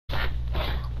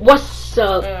What's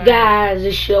up, guys?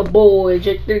 It's your boy,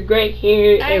 Jr. Great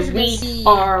here, and we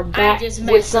are back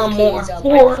with some more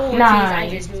Fortnite. I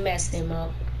just messed him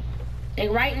up.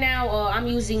 And right now,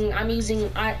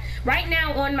 right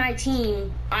now on my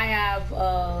team, I have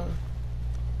a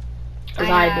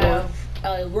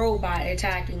robot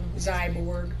attacking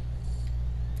Zyborg.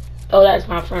 Oh, that's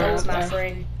my friend. That was my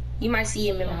friend. You might see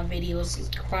him in my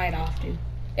videos quite often.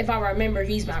 If I remember,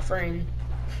 he's my friend.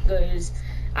 Because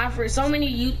for so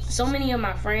many of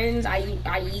my friends, I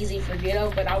easily forget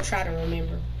of, but I'll try to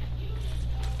remember.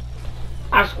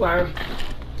 I swear.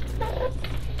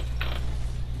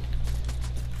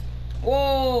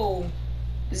 Whoa!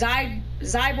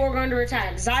 Zyborg under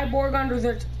attack. Zyborg under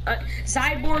attack.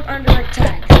 Zyborg under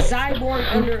attack.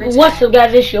 What's up,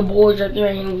 guys? It's your boy, Jr.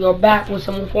 and we're back with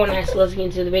some more Fortnite. So let's get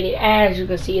into the video. As you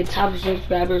can see, it's top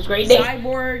subscribers. Great day.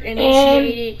 Zyborg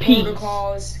initiated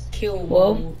protocols. Kill mode.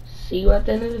 Well, see you at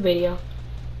the end of the video.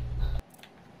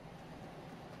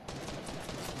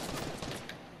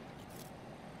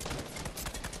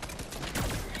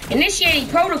 Initiating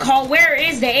protocol. Where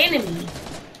is the enemy?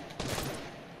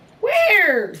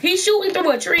 Where? He's shooting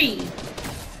through a tree.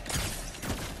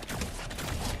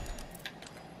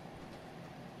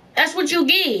 That's what you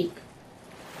get.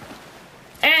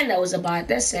 And that was a bot.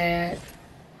 That's sad.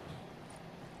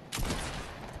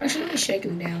 Actually, let me shake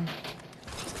him down.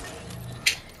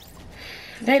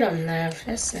 They done left.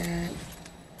 That's sad.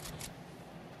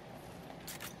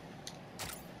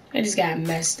 They just got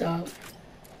messed up.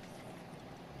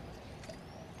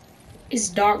 It's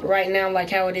dark right now like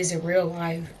how it is in real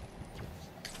life.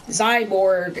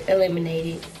 Zyborg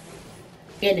eliminated.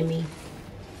 Enemy.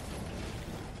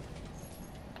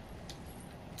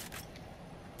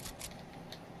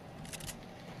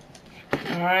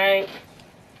 Alright.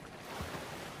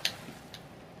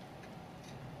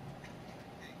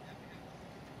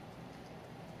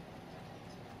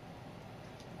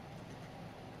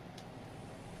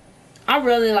 I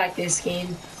really like this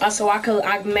skin. Also, I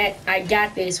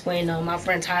got this when my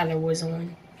friend Tyler was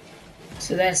on.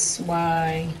 So that's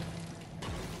why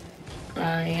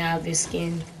I have this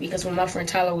skin. Because when my friend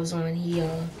Tyler was on,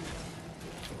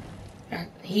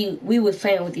 we was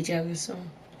playing with each other, so.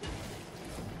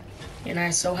 And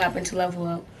I so happened to level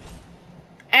up.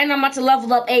 And I'm about to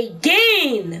level up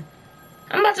again!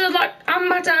 I'm about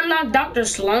to unlock Dr.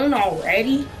 Sloan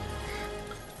already.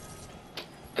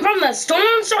 From the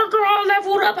storm circle all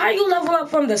leveled up? How you level up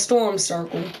from the storm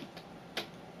circle?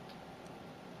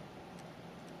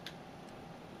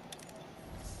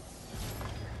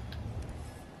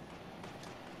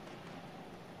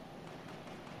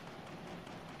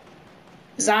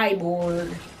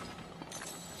 Zyborg.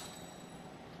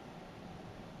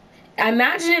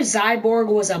 Imagine if Zyborg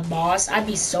was a boss. I'd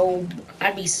be so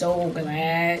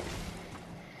glad.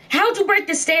 How'd you break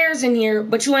the stairs in here,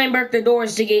 but you ain't break the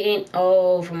doors to get in?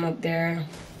 Oh, from up there.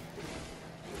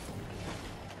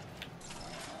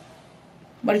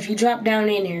 But if you drop down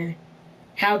in here,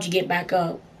 how'd you get back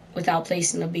up without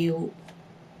placing a build?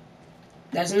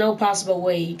 There's no possible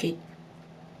way you could.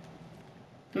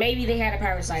 Maybe they had a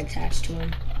parasite attached to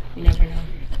him. You never know.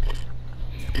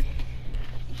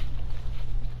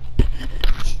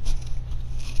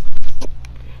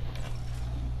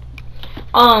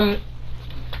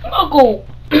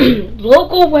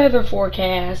 Local weather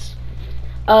forecast.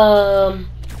 1%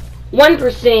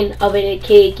 of a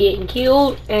kid getting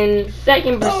killed, and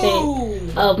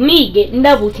 2% of me getting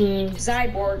double teamed.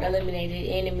 Zyborg eliminated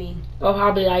enemy. Or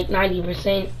probably like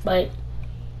 90%, but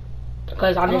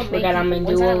because I just forgot I'm in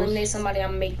duels. Once I eliminate somebody, I'm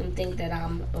gonna make them think that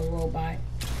I'm a robot.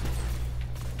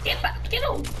 Get back, get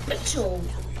on, Mitchell.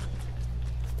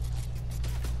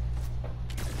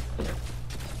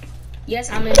 Yes,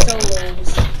 I'm in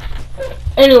solos.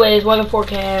 Anyways, weather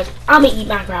forecast. I'm gonna eat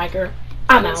my cracker.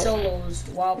 I'm out. Solos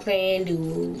while playing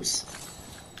duels.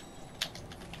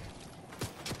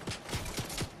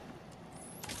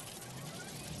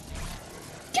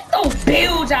 Get those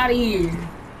builds out of here.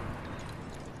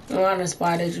 Oh, I done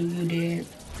spotted you. You did.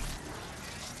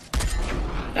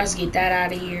 Let's get that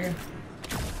out of here.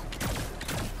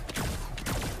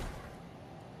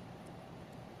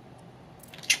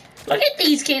 Look at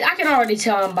these kids. I can already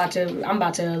tell I'm about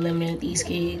to eliminate these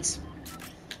kids.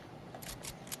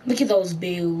 Look at those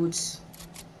builds.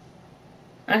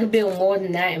 I could build more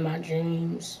than that in my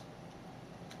dreams.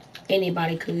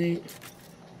 Anybody could.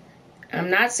 I'm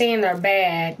not saying they're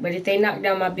bad, but if they knock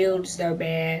down my builds, they're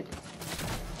bad.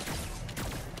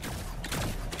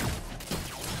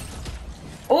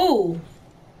 Ooh.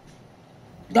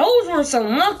 Those were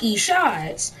some lucky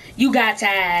shots. You got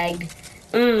tagged.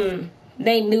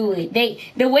 They knew it.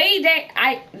 The way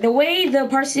the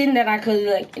person that I could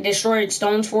like destroy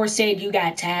stones for said you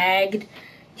got tagged.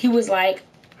 He was like,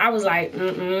 I was like,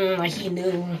 like he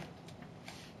knew.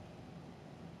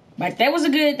 But that was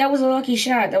a lucky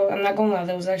shot. I'm not gonna lie,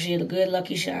 that was actually a good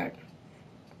lucky shot.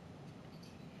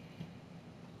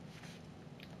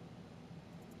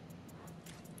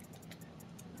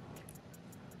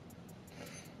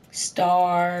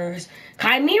 Stars.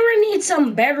 Chimera needs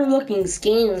some better looking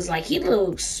skins. Like he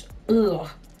looks, ugh.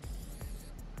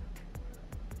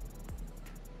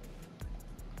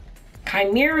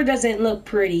 Chimera doesn't look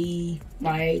pretty.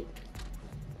 Like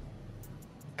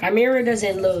Chimera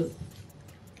doesn't look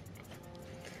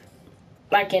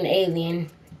like an alien.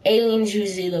 Aliens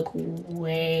usually look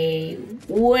way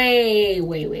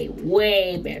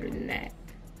better than that.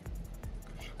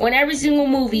 On every single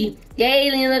movie, the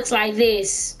alien looks like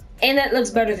this. And that looks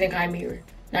better than Chimera.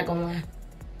 Not gonna lie.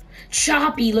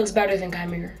 Choppy looks better than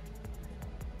Chimera.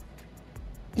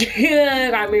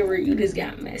 Chimera, you just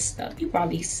got messed up. You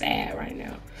probably sad right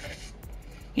now.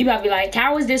 You probably like,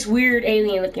 how is this weird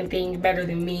alien looking thing better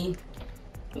than me?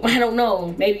 I don't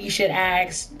know. Maybe you should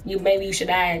ask. Maybe you should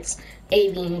ask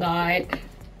Alien God.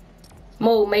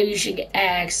 Maybe you should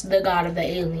ask the God of the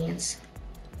aliens.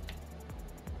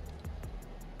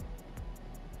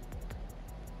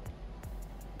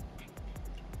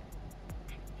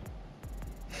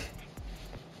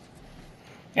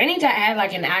 They need to add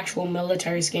like an actual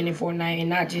military skin in Fortnite and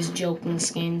not just joking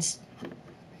skins.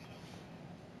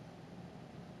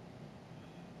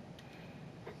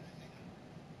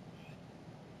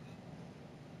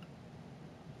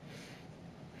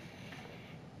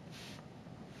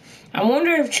 I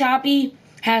wonder if Choppy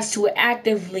has to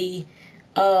actively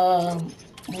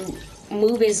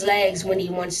move his legs when he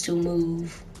wants to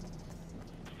move.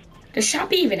 Does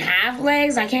Choppy even have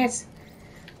legs? I can't.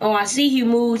 Oh, I see he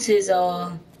moves his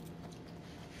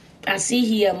I see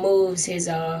he moves his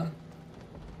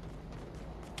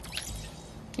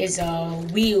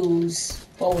wheels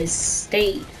or his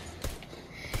state.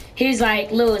 His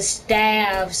like little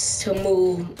staffs to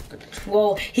move.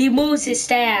 Well, he moves his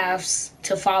staffs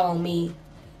to follow me.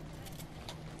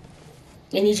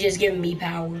 And he's just giving me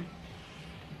power.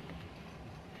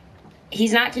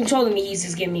 He's not controlling me, he's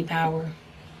just giving me power.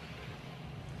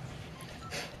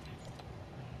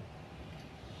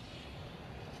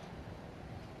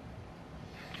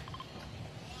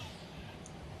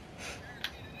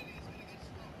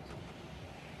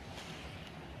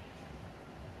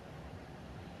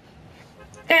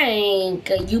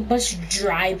 Thank you, bus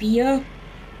driver.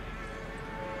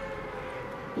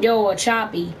 Yo,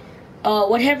 Choppy.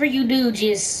 Whatever you do,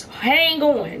 just hang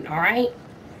on, alright?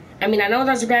 I mean, I know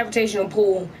there's a gravitational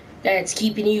pull that's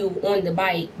keeping you on the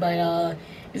bike, but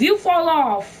if you fall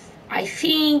off, I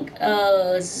think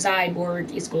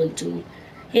Cyborg is going to,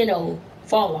 you know,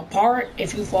 fall apart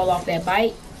if you fall off that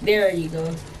bike. There you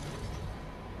go.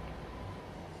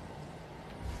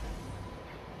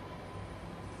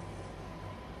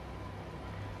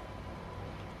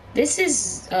 This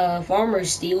is Farmer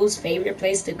Steele's favorite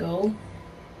place to go.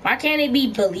 Why can't it be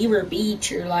Believer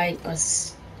Beach or like a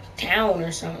town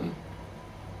or something?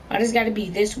 Why does it gotta be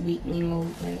this weakling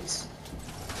old place?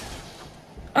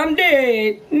 I'm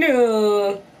dead.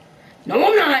 No. No,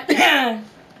 I'm not.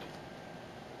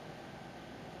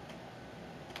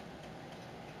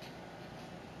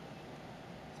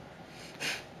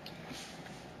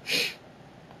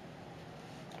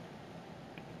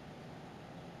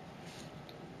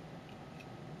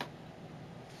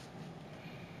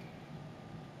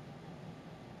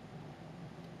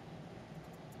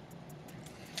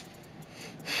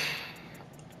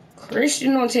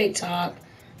 Christian on TikTok,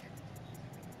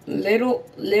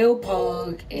 Lil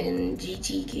Pug, and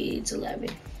GT Kids 11.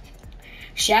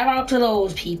 Shout out to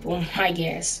those people, I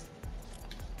guess.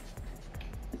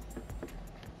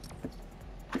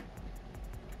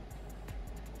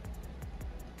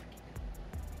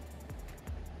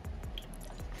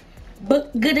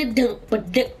 But good at dunk,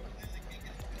 but dunk.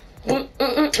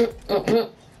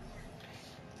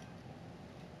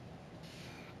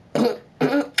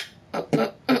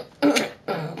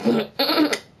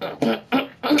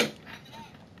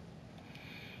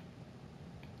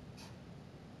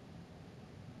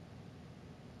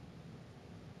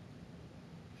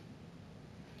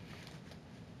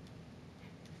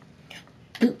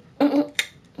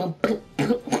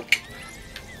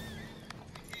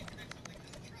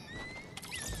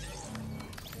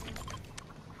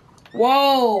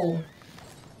 Whoa!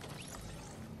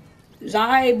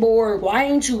 Zyborg, why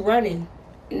ain't you running?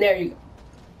 And there you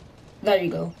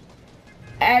go.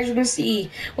 As you can see,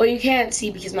 well, you can't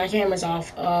see because my camera's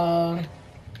off.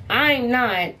 I'm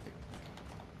not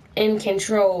in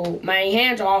control. My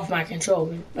hands are off my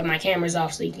controller, but my camera's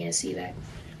off, so you can't see that.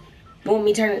 You want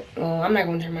me to turn it? Well, I'm not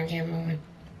gonna turn my camera on.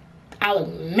 I look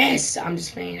messed. I'm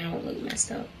just saying, I don't look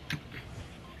messed up.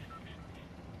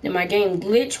 Did my game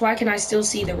glitch? Why can I still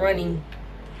see the running?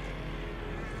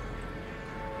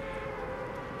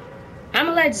 I'm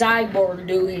gonna let Zyborg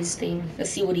do his thing. Let's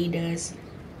see what he does.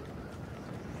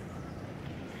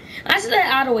 I should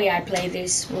let Autoway play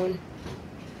this one.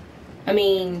 I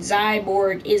mean,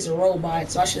 Zyborg is a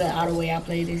robot, so I should let Autoway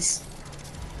play this.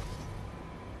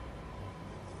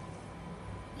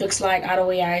 Looks like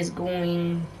Autoway is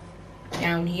going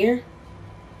down here.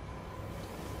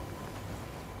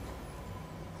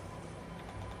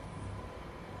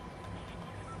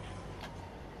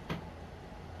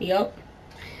 Yup.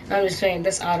 I'm just saying,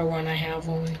 this auto run I have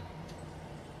on.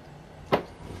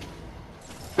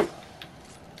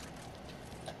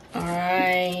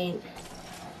 Alright.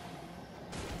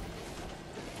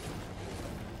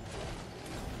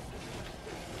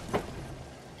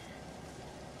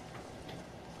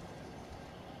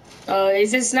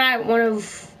 Is this not one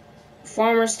of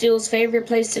Farmer Steel's favorite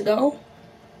place to go?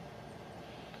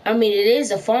 I mean, it is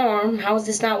a farm. How is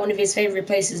this not one of his favorite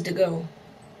places to go?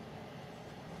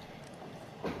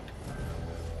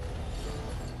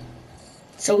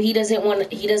 So he doesn't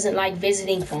like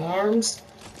visiting farms,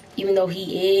 even though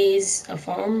he is a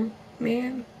farmer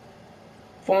man.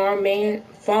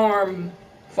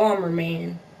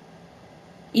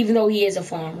 Even though he is a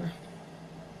farmer.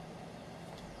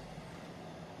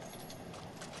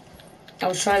 I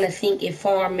was trying to think if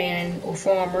farm man or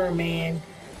farmer man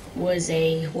was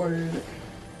a word.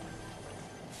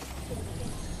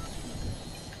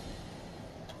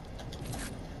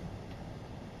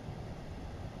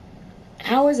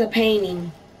 How is a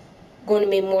painting going to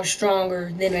be more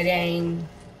stronger than a dang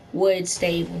wood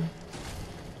stable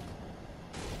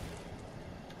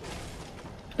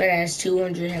that has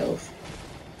 200 health?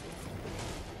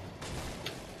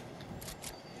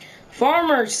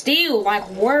 Farmer Steel, like,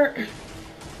 where?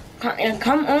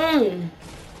 Come on.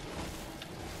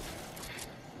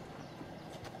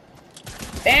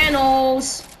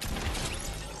 Thanos.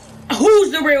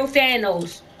 Who's the real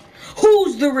Thanos?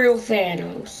 Who's the real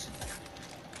Thanos?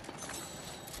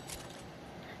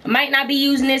 I might not be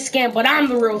using this skin, but I'm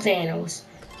the real Thanos.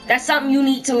 That's something you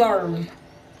need to learn.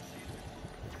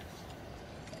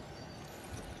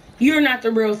 You're not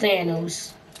the real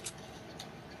Thanos.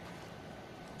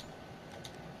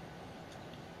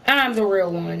 I'm the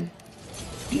real one.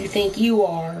 Do you think you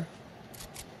are?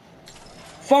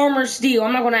 Farmer Steel,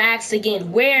 I'm not going to ask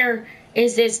again. Where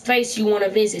is this place you want to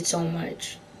visit so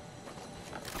much?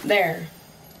 There.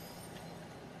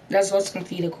 That's what's going to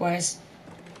be the quest.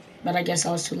 But I guess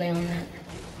I was too late on that.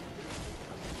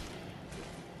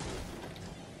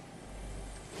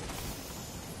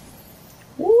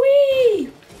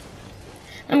 Whee!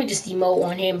 Let me just emote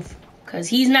on him. Because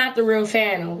he's not the real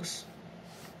Thanos.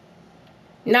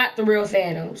 Not the real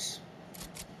Thanos.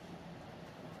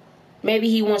 Maybe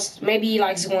he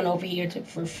likes going over here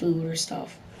for food or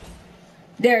stuff.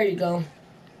 There you go.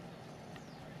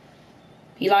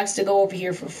 He likes to go over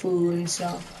here for food and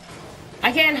stuff.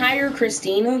 I can't hire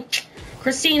Christina.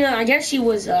 Christina, I guess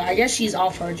she's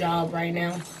off her job right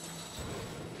now.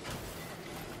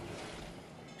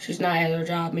 She's not at her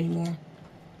job anymore.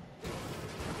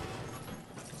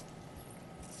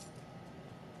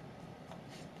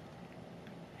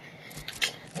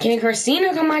 Can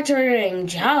Christina come back to her dang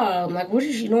job? Like, what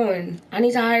is she doing? I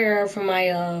need to hire her for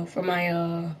my,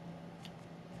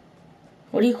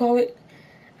 what do you call it?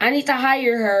 I need to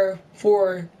hire her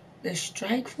for the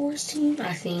Strike Force team,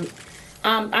 I think.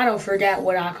 I don't forget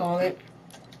what I call it.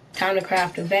 Time to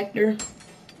craft a vector.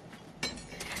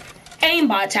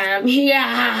 Aimbot time.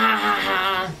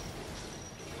 Yeah.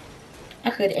 I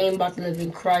could aimbot the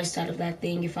living Christ out of that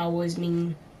thing if I was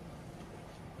mean.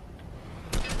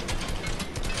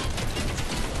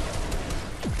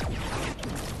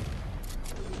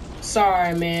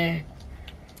 Sorry, man.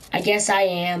 I guess I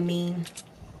am mean.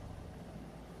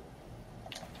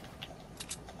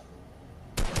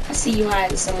 I see you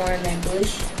hiding somewhere in that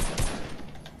bush.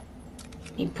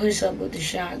 He pushed up with the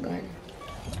shotgun.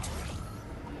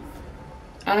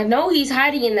 I know he's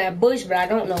hiding in that bush, but I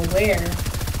don't know where.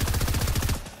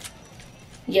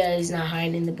 Yeah, he's not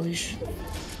hiding in the bush.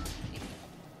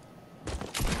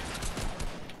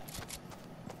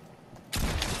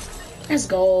 Let's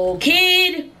go,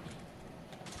 kid!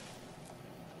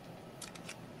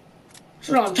 That's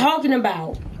what I'm talking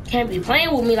about. Can't be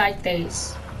playing with me like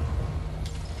this.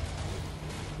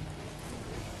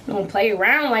 Don't play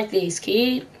around like this,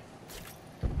 kid.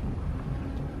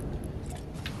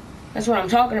 That's what I'm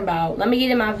talking about. Let me get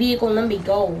in my vehicle and let me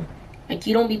go. Like,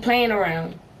 you don't be playing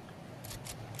around.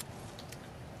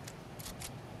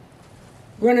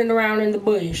 Running around in the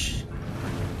bush.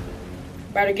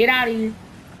 Better get out of here.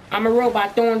 I'm a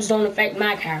robot. Thorns don't affect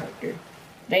my character.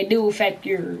 They do affect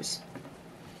yours.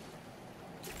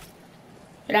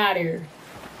 Get out of here.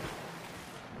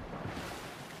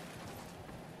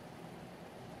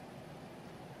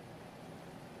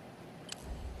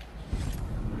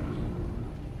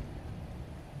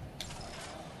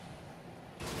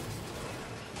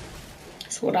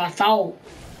 That's what I thought.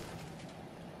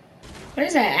 What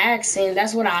is that accent?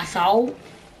 That's what I thought.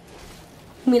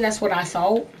 I mean, that's what I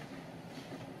thought.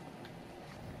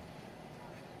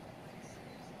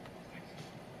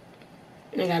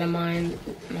 I gotta mind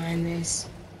this.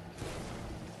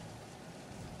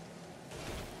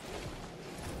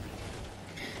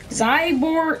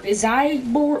 Zyborg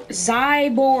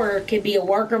could be a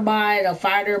worker bot, a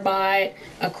fighter bot,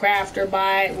 a crafter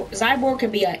bot. Zyborg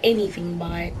could be a anything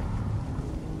bot.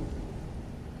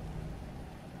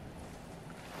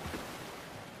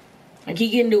 Like,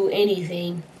 he can do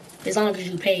anything as long as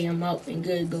you pay him up in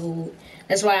good gold.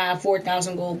 That's why I have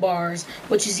 4,000 gold bars,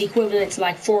 which is equivalent to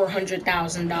like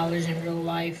 $400,000 in real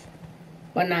life,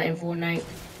 but not in Fortnite.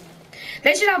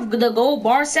 They should have the gold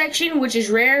bar section, which is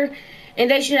rare,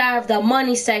 and they should have the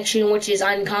money section, which is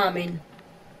uncommon.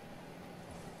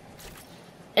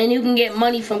 And you can get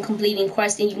money from completing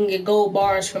quests, and you can get gold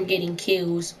bars from getting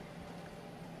kills.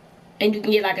 And you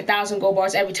can get like 1,000 gold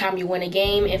bars every time you win a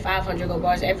game, and 500 gold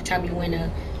bars every time you win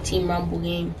a Team Rumble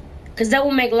game. Because that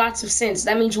will make lots of sense.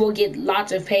 That means you will get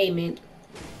lots of payment.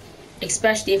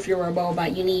 Especially if you're a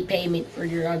robot, you need payment for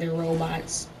your other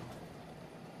robots.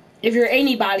 If you're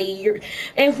anybody,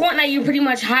 in Fortnite, you're pretty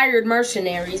much hired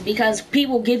mercenaries because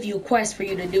people give you quests for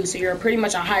you to do. So you're pretty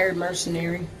much a hired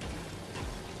mercenary,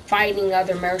 fighting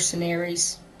other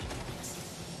mercenaries,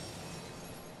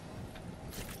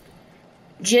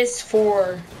 just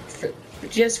for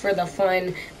the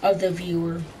fun of the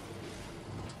viewer.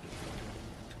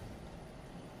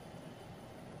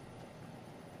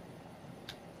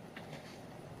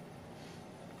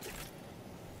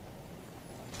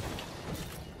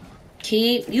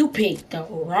 Kid, you picked the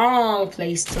wrong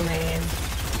place to land.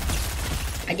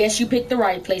 I guess you picked the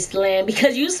right place to land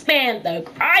because you spammed the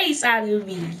Christ out of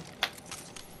me.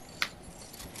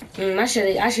 I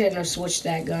shouldn't have switched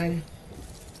that gun.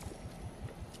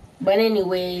 But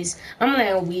anyways, I'm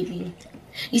landing weepy.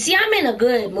 You see, I'm in a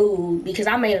good mood because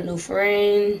I made a new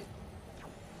friend.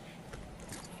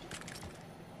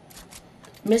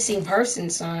 Missing person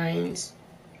signs.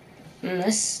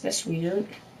 That's weird.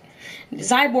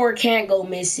 Zyborg can't go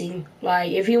missing.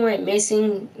 Like, if he went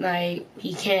missing, like,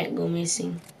 he can't go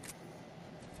missing.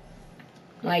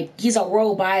 Like, he's a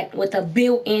robot with a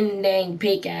built-in dang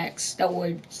pickaxe that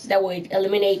would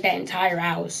eliminate that entire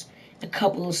house in a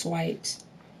couple of swipes.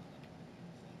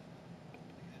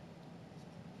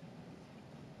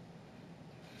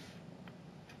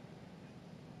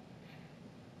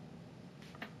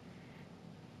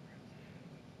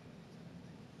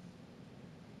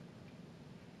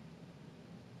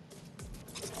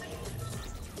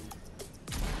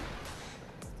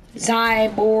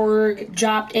 Zyborg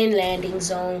dropped in landing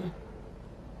zone.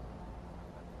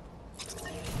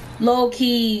 Low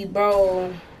key,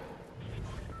 bro.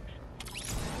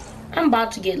 I'm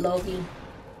about to get Loki.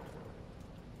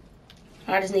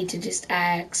 I just need to just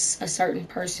ask a certain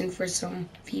person for some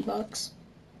V-Bucks.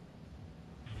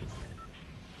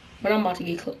 But I'm about to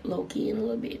get low-key in a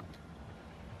little bit.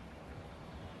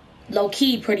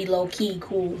 Low-key, pretty low-key,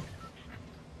 cool.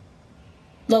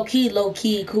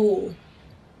 Low-key, cool.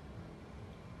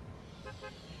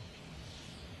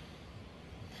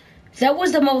 That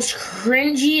was the most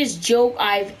cringiest joke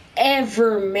I've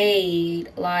ever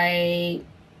made. Like...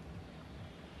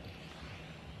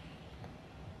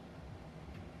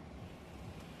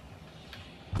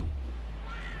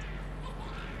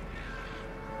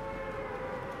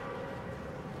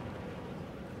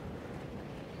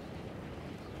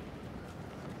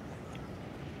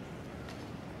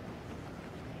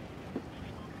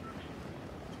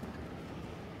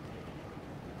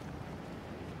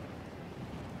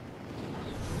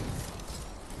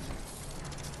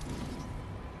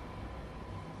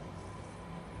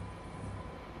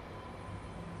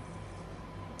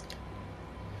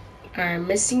 Alright,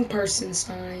 missing person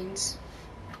signs.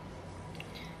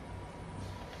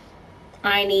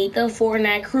 I need the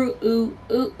Fortnite crew,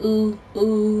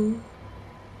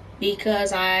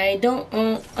 because I don't,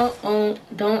 I'm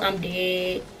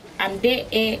dead. I'm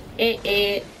dead,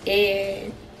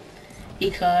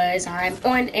 because I'm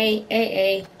on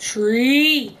a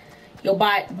tree. Yo,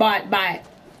 buy it.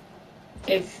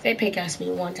 If they pickaxe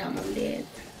me one time, I'm dead.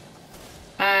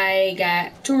 I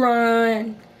got to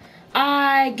run.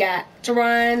 I got to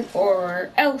run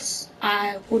or else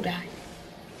I will die.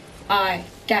 I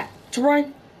got to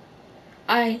run.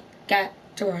 I got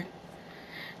to run.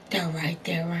 They're right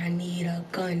there. I need a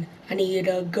gun. I need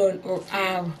a gun or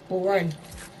I will run.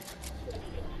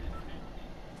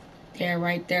 They're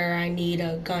right there. I need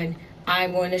a gun.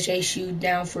 I'm going to chase you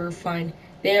down for fun.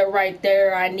 They're right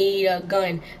there. I need a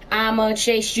gun. I'ma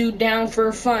chase you down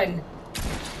for fun.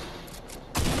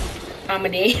 I'm a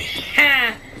dead.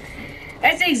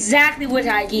 That's exactly what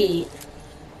I get.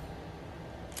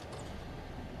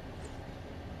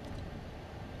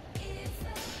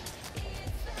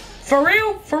 For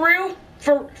real? For real?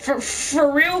 For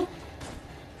real?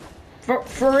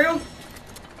 For real?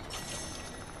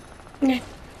 Yeah.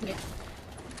 Yeah.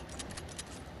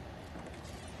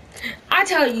 I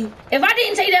tell you, if I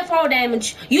didn't take that fall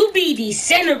damage, you'd be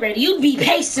disintegrated. You'd be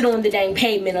pasted on the dang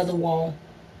pavement of the wall.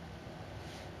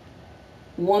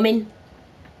 Woman.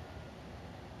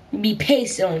 You'd be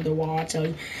pasted on the wall, I tell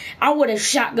you. I would have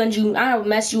shotgunned you. I would have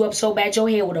messed you up so bad your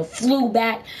head would have flew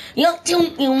back. Like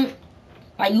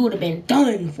you would have been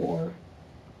done for.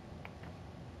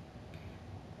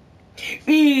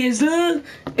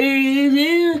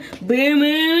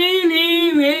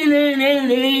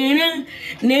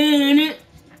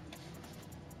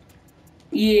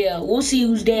 Yeah, we'll see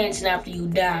who's dancing after you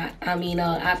die. I mean,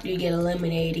 after you get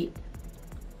eliminated.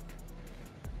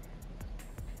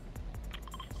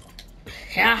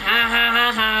 Ha ha ha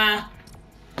ha ha.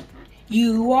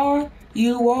 You are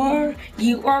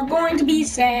going to be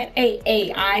sad.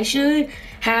 Ay, I should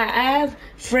have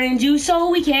friends you so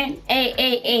we can.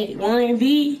 Ay.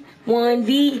 1v,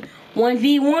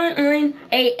 1v1.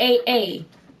 Ay.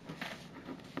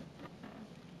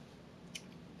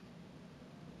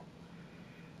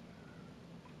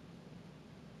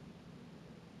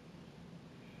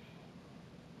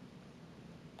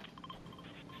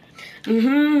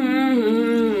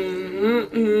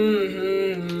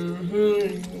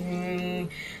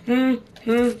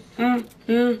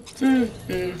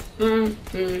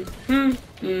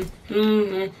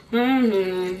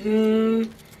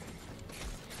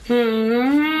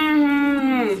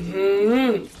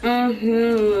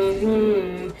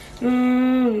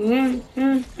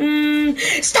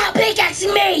 Stop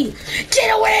pickaxing me!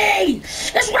 Get away!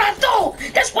 That's what I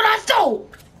thought!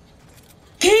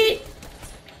 Kid!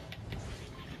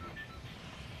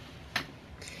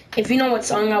 If you know what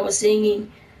song I was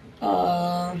singing,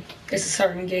 it's a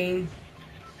certain game.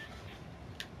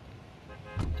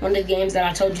 One of the games that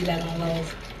I told you that I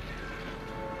love.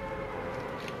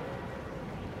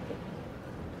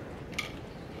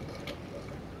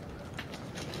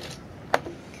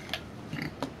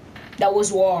 That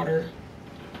was water.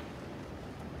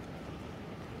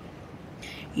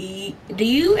 Do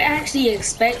you actually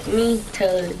expect me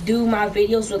to do my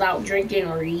videos without drinking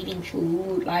or eating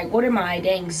food? Like, what am I,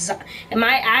 am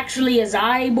I actually a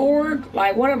cyborg?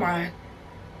 Like, what am I?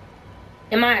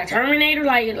 Am I a Terminator?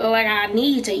 Like I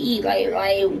need to eat, like.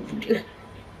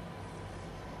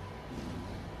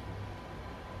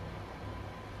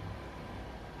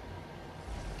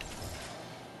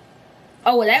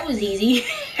 Oh, well, that was easy.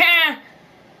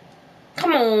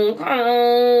 Come on.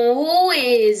 Who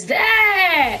is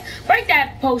that? Break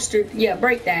that poster. Yeah,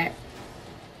 break that.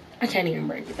 I can't even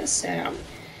break it. That's sad.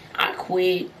 I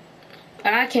quit.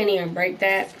 I can't even break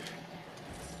that.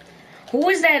 Who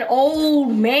is that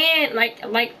old man? Like,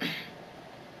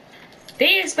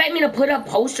 they expect me to put up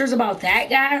posters about that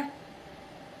guy?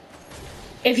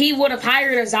 If he would have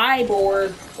hired a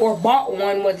cyborg or bought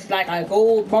one with like a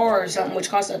gold bar or something, which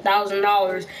costs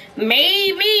 $1,000,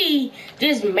 maybe,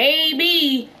 just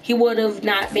maybe, he would have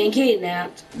not been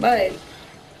kidnapped. But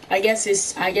I guess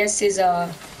his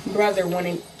brother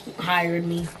wouldn't hired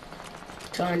me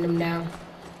to hunt him down.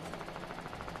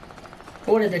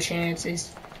 What are the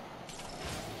chances?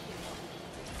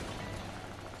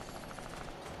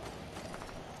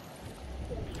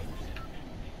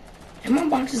 Ammo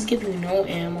boxes give you no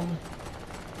ammo.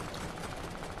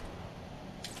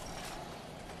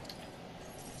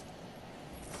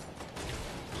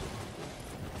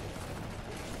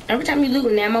 Every time you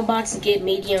loot an ammo box and get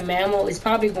medium ammo, it's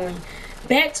probably going,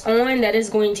 bet on that it's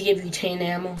going to give you 10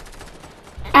 ammo.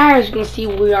 As you can see,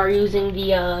 we are using the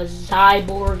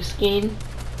cyborg skin.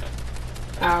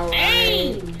 Alright.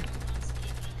 Hey!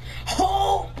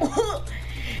 Oh,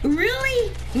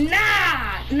 really? Nah.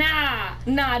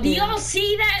 Do y'all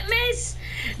see that, miss?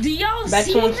 Do y'all see that?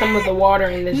 That's on some of the water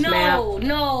in this map.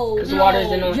 No.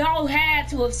 Water's in Y'all had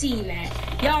to have seen that.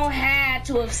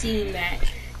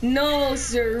 No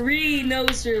sirree, no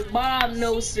sir Bob,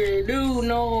 no sir do,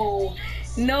 no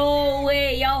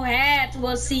way. Y'all had to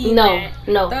have seen that.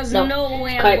 There's no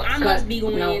way. I must be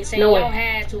going insane. Y'all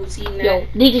had to have seen that. Yo,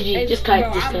 DTG, just cut.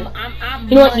 Bro, Just cut.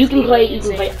 You know what? You can play. You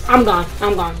can play. I'm gone.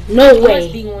 No way. I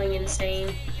must be going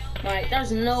insane. Like,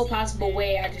 there's no possible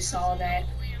way I just saw that.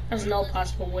 There's no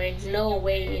possible way. No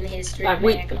way in history of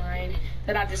mankind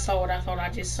that I just saw what I thought I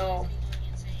just saw.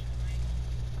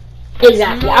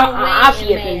 Exactly. I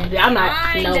see it. I'm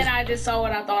not. No. That I just saw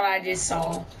what I thought I just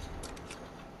saw.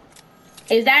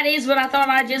 If that is what I thought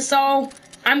I just saw,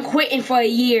 I'm quitting for a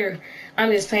year.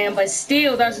 I'm just playing, but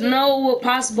still, there's no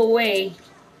possible way.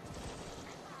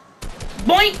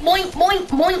 Boink, boink, boink,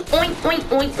 boink, boink, boink,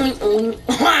 boink, boink,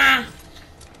 boink.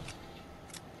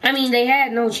 I mean, they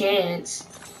had no chance.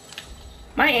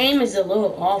 My aim is a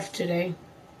little off today.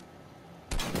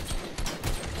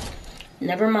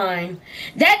 Never mind.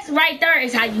 That's right there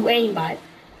is how you aim bot.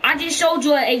 I just showed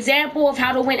you an example of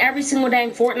how to win every single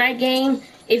dang Fortnite game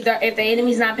if the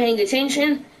enemy's not paying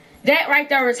attention. That right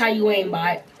there is how you aim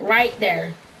bot. Right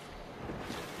there.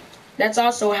 That's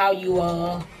also how you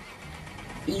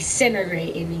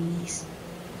incinerate enemies.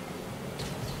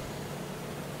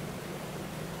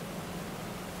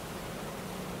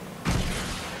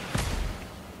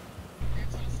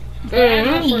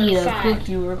 I'm gonna cook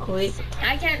you real quick.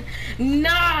 I can't.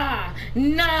 Nah.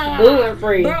 Gluten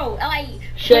free. Bro, like.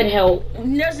 Should help.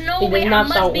 There's no way I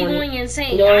must be going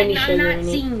insane. I'm not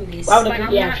seeing this. Like,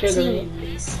 I'm not seeing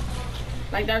this.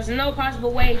 Like, there's no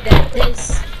possible way that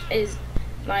this is,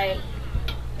 like,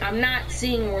 I'm not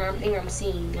seeing what I think I'm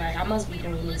seeing. Like, I must be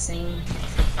going insane.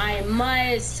 I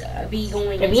must be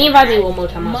going insane. If you invite me one more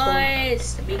time, I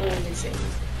must be going insane.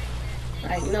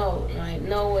 Like, no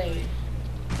way.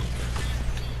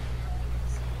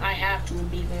 I have to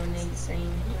be going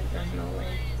insane. Like, there's no way.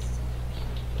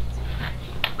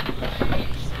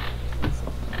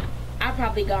 I've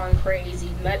probably gone crazy,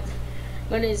 but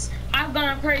I've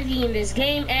gone crazy in this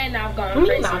game, and I've gone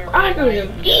crazy in real life.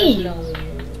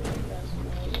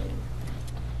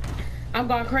 I've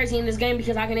gone crazy in this game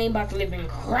because I can aim about the living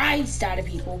Christ out of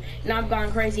people, and I've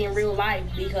gone crazy in real life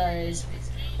because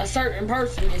a certain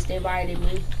person just invited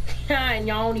me, and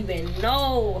y'all don't even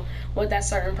know what that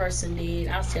certain person did.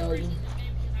 I'll tell you.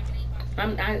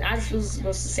 I just was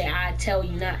supposed to say I tell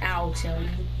you, not I'll tell you.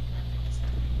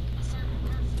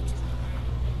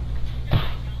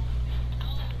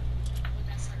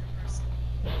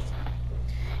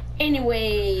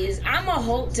 Anyways, I'ma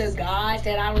hope to God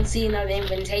that I don't see another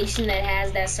invitation that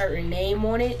has that certain name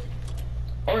on it,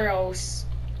 or else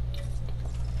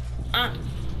I'm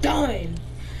done.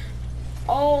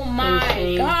 Oh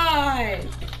my God.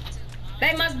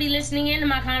 They must be listening into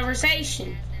my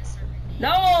conversation.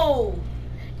 No.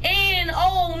 And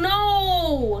oh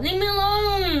no. Leave me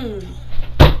alone.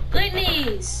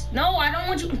 Goodness. No, I don't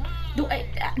want you.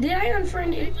 Did I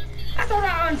unfriend it? I thought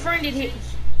I unfriended him.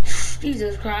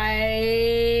 Jesus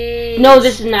Christ. No,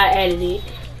 this is not edited.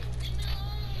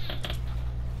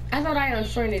 I thought I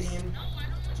unfriended him.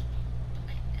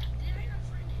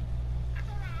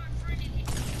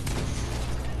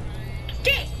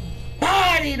 Get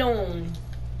bodied on.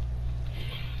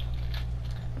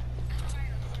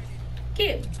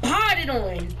 Get bodied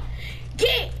on.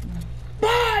 Get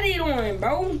bodied on,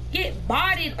 bro. Get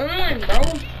bodied on, bro.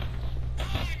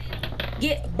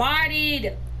 Get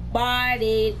bodied.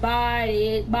 Bodied.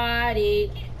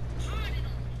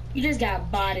 You just got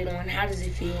bodied on. How does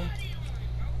it feel?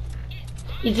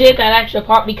 You did that extra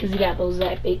part because you got those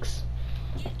epics.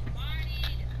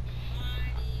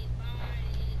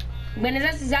 But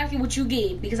that's exactly what you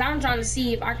get, because I'm trying to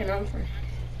see if I can unfriend.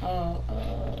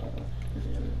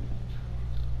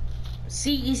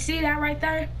 See, you see that right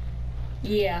there?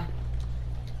 Yeah.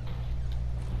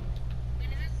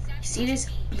 See this?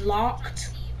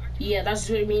 Blocked. Yeah, that's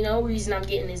what I mean. No reason I'm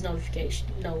getting this notification.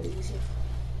 No reason.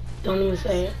 Don't even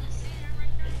say it.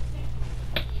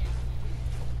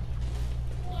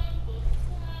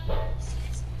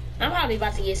 I'm probably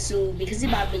about to get sued because he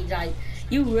about to be like,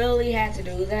 you really had to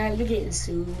do that? You're getting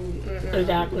sued.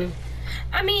 Exactly.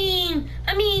 I mean,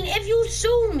 if you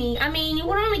sue me, I mean, you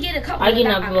would only get a couple. I get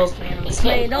enough blow.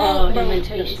 Don't, bro.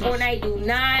 Fortnite,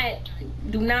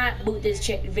 do not boot this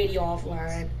video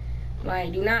offline.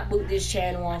 Like, do not boot this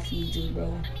channel off YouTube,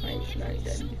 bro. Like,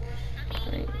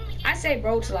 I say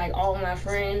bro to like all my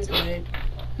friends, but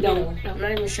you know, I'm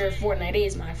not even sure if Fortnite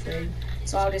is my friend.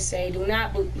 So I'll just say, do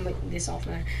not boot this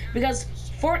offline, because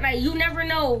Fortnite, you never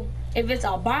know if it's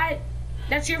a bot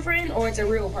that's your friend or it's a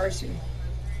real person.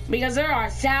 Because there are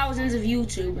thousands of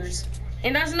YouTubers,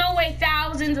 and there's no way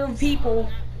thousands of people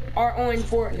are on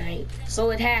Fortnite, so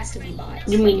it has to be bots.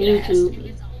 You mean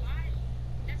YouTube?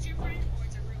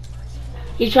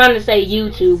 He's trying to say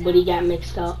YouTube, but he got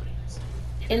mixed up.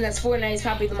 And that's Fortnite is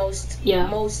probably the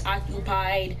most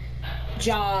occupied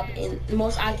job in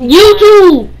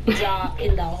YouTube job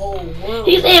in the whole world.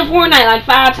 He said Fortnite like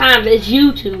 5 times. It's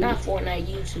YouTube. Not Fortnite,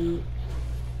 YouTube.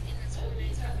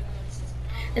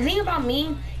 The thing about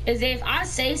me is if I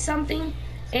say something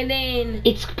and then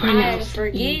it's I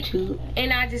forget YouTube.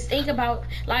 And I just think about,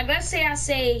 like, let's say I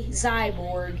say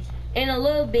Zyborg. In a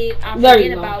little bit, I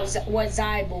forget about what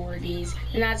Zyborg is,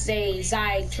 and I'd say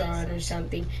Zytron or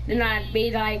something. Then I'd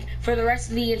be like, for the rest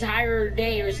of the entire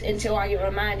day or until I get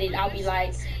reminded, I'll be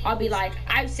like,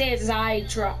 I said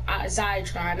Zytron,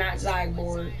 not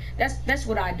Zyborg. That's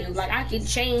what I do. Like, I can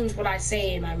change what I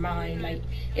say in my mind. Like,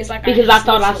 it's like because I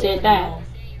thought I said that. Off.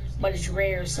 But it's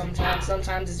rare sometimes.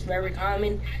 Sometimes it's very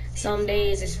common. Some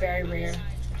days it's very rare.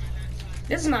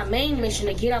 This is my main mission,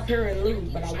 to get up here and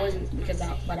loot, but I wasn't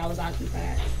but I was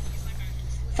occupied.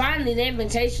 Finally, the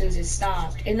invitations is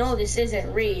stopped. And no, this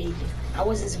isn't rigged. I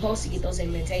wasn't supposed to get those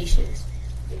invitations.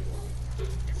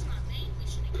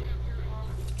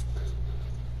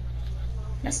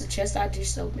 That's the chest I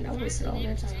just opened. I wasted all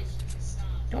that time.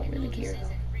 Don't really care though.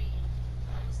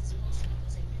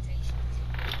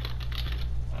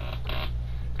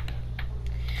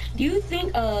 Do you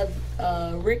think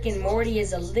Rick and Morty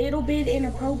is a little bit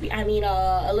inappropriate? I mean,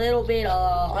 a little bit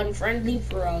unfriendly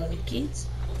for kids?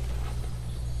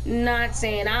 Not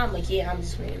saying I'm a kid. I'm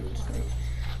just saying.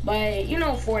 But you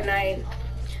know, Fortnite.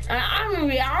 I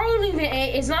don't even.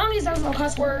 As long as there's no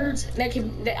cuss words,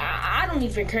 I don't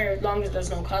even care. As long as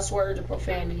there's no cuss words or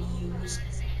profanity used.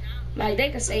 Like, they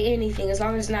can say anything as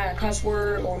long as it's not a cuss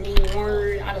word or mean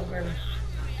word. I don't care.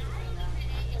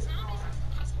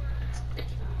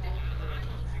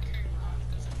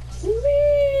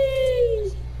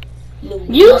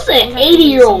 You said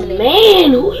 80-year-old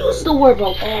man. Who used the word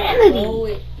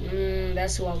profanity?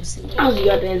 That's who I was thinking. I'll see you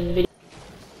at the end of the video.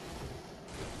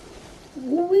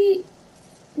 Woo-wee.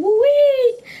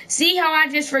 See how I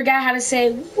just forgot how to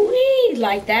say woo-wee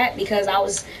like that because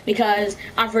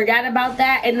I forgot about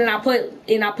that, and then I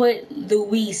put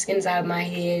Luis inside my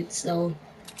head. So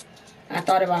I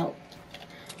thought about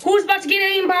who's about to get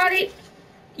aimbotted.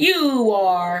 You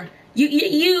are.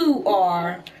 You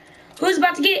are. Who's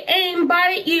about to get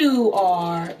aimbotted? You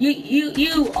are.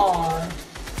 You are.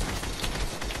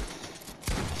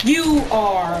 You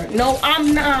are. No,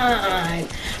 I'm not.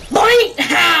 Boing!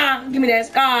 Ha! Give me that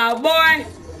scar, boy.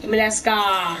 Give me that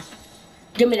scar.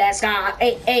 Give me that scar.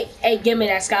 Hey, hey, hey, give me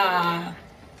that scar.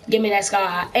 Give me that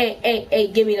scar. Hey, hey, hey,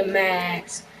 give me the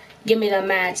mats. Give me the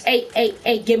mats. Hey, hey,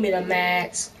 hey, give me the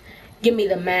mats. Give me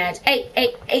the match. Hey,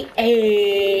 hey, hey,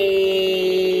 hey.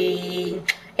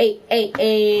 Hey, hey,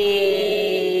 hey.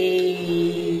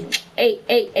 Hey,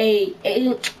 hey, hey,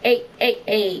 hey, hey, hey,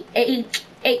 hey, hey.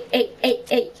 Hey, hey, hey,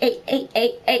 hey, hey, hey,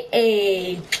 hey, hey,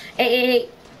 hey. Hey.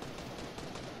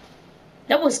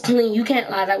 That was clean. You can't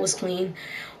lie, that was clean.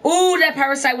 Ooh, that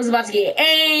parasite was about to get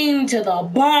aimed to the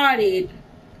body.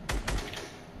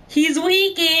 He's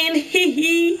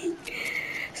weakened.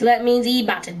 So that means he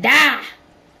about to die.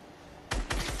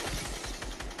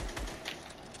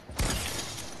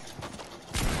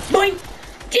 Boing!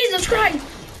 Jesus Christ!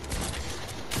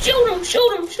 Shoot him!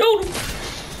 Shoot him! Shoot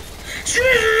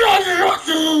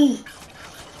him!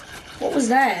 What was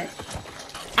that?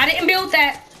 I didn't build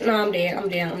that. No, I'm dead. I'm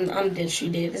dead. I'm dead. She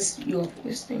did. This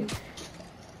this thing.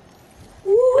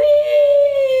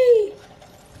 Whee!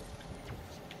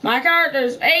 My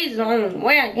character's face is on the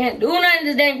way. I can't do nothing.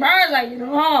 This dang parasite. You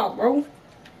know, oh, bro.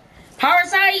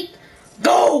 Parasite,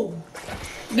 go!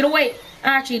 Get away.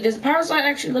 Actually, does parasite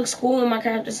actually looks cool in my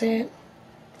character's head?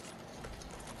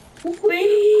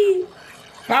 Whee!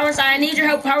 Parasite, I need your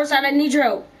help. Parasite, I need your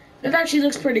help. That actually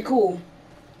looks pretty cool.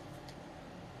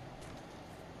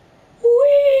 Whee!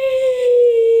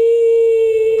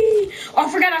 Oh, I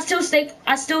forgot. I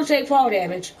still take fall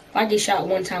damage. If I get shot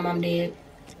one time, I'm dead.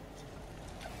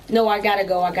 No, I gotta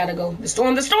go. I gotta go. The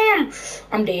storm. The storm.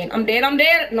 I'm dead. I'm dead. I'm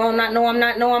dead. No, I'm not. No, I'm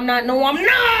not. No, I'm not. No, I'm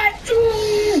not.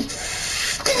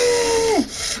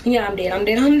 Yeah, I'm dead. I'm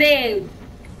dead. I'm dead.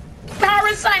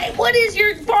 Parasite, what is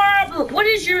your problem? What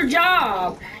is your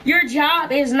job? Your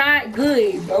job is not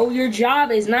good, bro. Your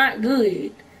job is not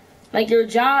good. Like, your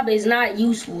job is not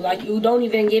useful. Like, you don't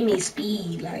even give me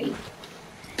speed. Like,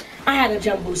 I had a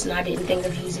jump boost and I didn't think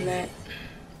of using that.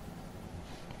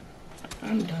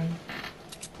 I'm done.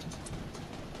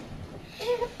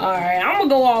 Alright, I'm gonna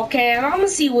go off cam. I'm gonna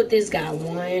see what this guy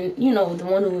won. You know, the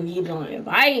one who you don't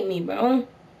invite me, bro.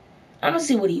 I'm gonna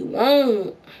see what he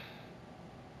want.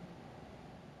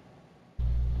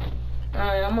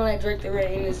 Alright, I'm gonna let Drake the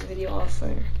Red end this video off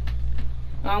here.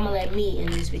 I'm gonna let me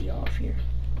end this video off here.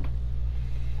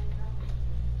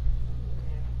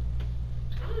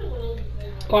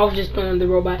 I was just doing the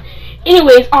robot.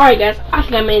 Anyways, alright guys, I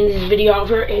think I'm ending this video off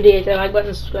here. It is the like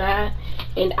button, subscribe,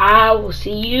 and I will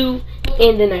see you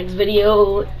in the next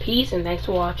video. Peace and thanks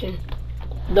for watching.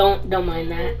 Don't mind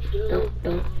that.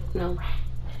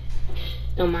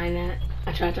 Don't mind that.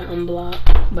 I tried to unblock,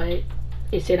 but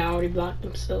it said I already blocked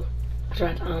them, so I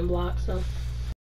tried to unblock, so